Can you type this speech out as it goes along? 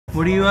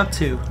What are you up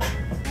to?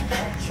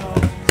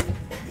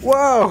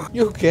 Whoa!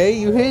 You okay?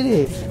 You hit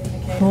it.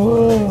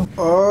 Whoa.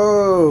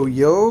 Oh,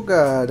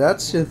 yoga.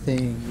 That's your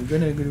thing. You're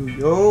gonna do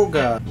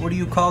yoga. What do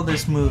you call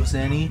this move,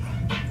 Zenny?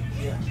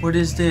 What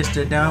is this?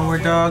 The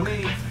downward dog?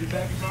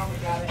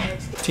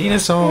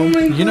 Tina's home.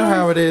 You know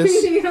how it is.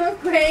 You're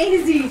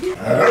crazy.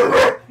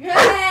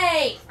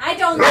 Hey! I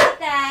don't like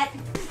that.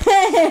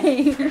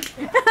 Hey!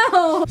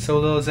 Ow! So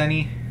little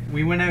Zenny,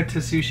 we went out to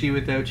sushi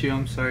without you.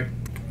 I'm sorry.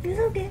 It's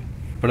okay.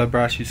 But I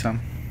brought you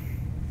some.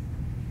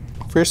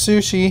 For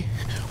sushi.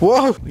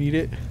 Whoa! Eat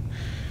it.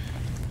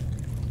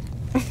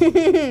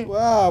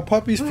 Wow,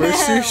 puppy's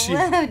first sushi.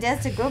 Wow,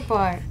 that's a good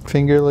part.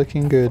 Finger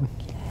looking good.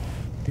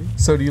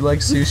 So do you like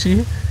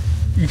sushi?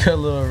 You got a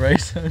little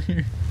rice on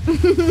here.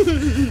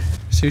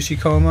 Sushi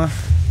coma?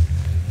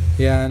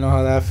 Yeah, I know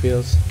how that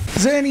feels.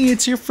 Zenny,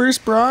 it's your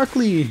first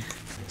broccoli.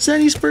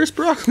 Zenny's first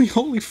broccoli.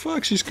 Holy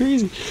fuck, she's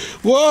crazy.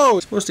 Whoa!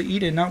 You're supposed to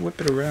eat it, not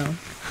whip it around.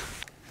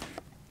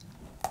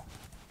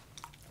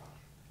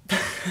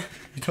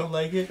 You don't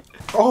like it?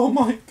 Oh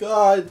my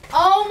god.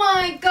 Oh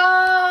my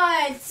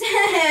god!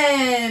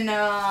 Sen!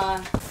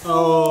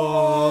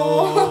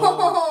 Oh.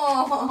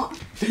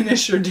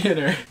 Finish your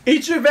dinner.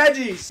 Eat your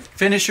veggies.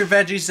 Finish your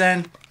veggies,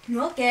 Zen.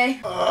 Okay.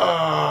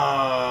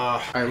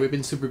 Alright, we've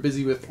been super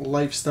busy with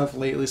life stuff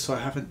lately, so I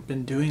haven't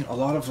been doing a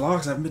lot of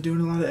vlogs. I haven't been doing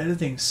a lot of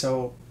editing,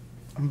 so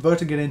I'm about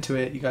to get into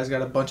it. You guys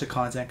got a bunch of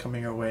content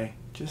coming your way.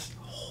 Just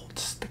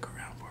stick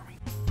around for me.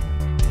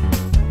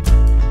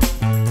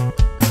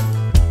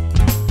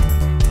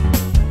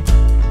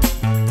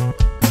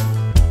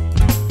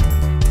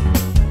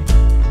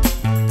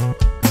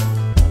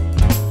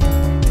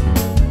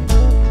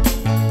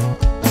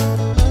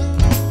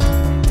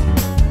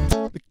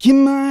 Look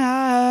in my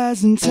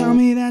eyes and tell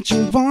me that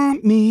you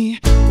want me.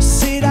 We'll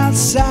sit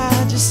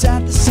outside just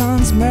at the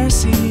sun's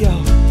mercy.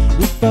 Oh,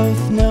 we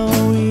both know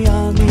we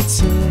all need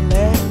to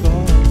let go.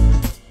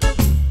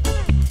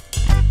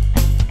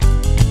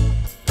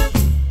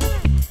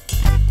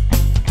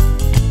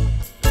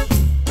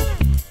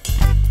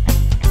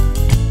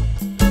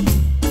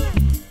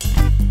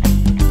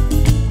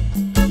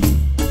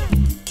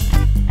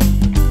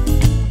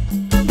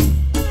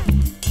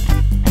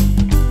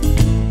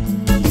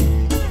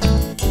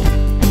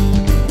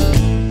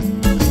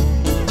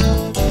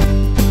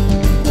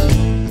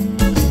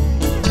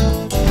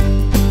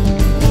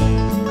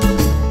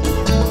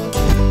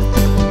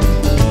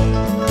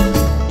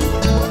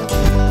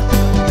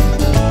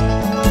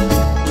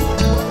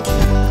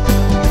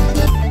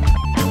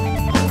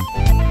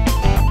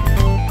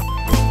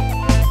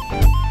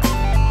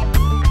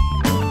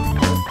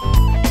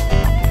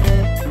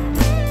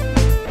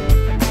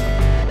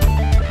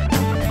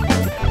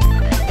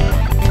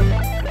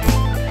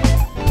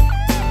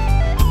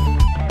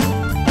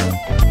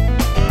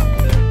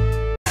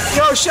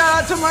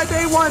 Shout out to my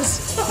day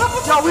ones.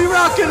 Yo, we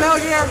rockin' out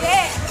here.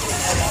 Yeah.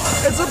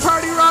 It's a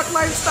party rock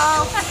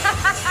lifestyle.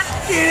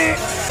 Get it?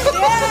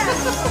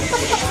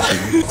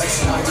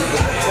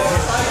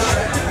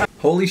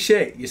 Holy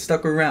shit, you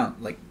stuck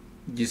around. Like,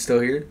 you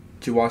still here?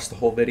 Did you watch the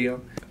whole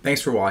video?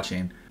 Thanks for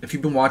watching. If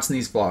you've been watching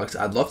these vlogs,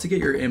 I'd love to get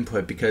your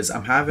input because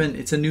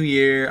it's a new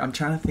year. I'm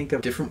trying to think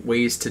of different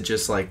ways to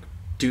just like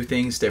do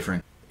things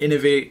different.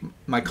 Innovate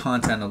my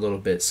content a little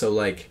bit. So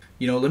like,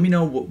 you know, let me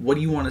know what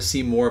do you want to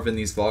see more of in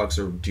these vlogs,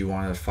 or do you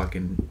want to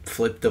fucking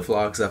flip the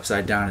vlogs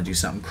upside down and do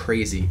something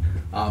crazy?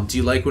 Do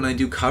you like when I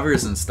do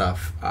covers and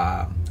stuff?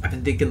 I've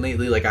been thinking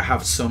lately, like I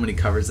have so many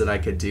covers that I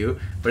could do,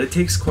 but it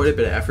takes quite a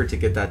bit of effort to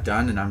get that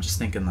done, and I'm just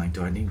thinking like,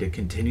 do I need to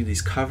continue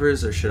these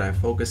covers, or should I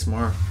focus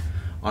more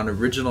on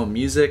original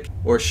music,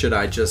 or should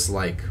I just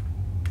like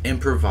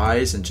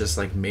improvise and just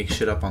like make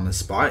shit up on the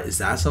spot? Is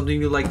that something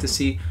you'd like to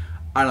see?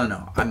 I don't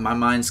know. My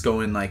mind's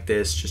going like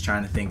this, just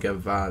trying to think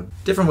of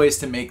different ways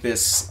to make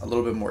this a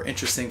little bit more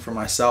interesting for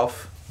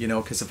myself, you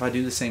know, because if I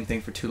do the same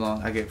thing for too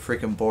long, I get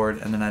freaking bored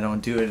and then I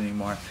don't do it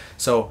anymore.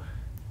 So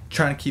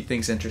trying to keep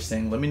things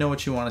interesting. Let me know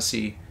what you want to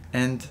see.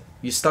 And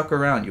you stuck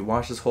around, you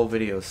watched this whole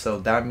video, so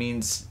that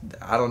means,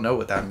 I don't know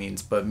what that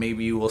means, but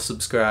maybe you will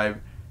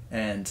subscribe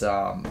and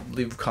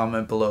leave a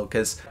comment below,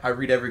 because I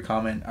read every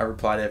comment, I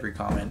reply to every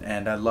comment,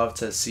 and I'd love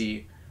to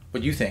see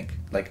what you think,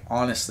 like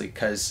honestly,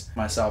 because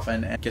myself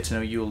and get to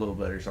know you a little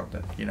bit or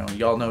something. You know,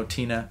 y'all know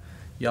Tina,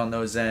 y'all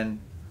know Zen,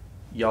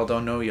 y'all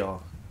don't know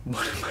y'all.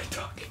 What am I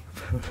talking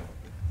about?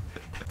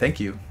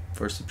 Thank you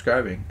for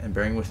subscribing and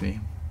bearing with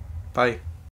me. Bye.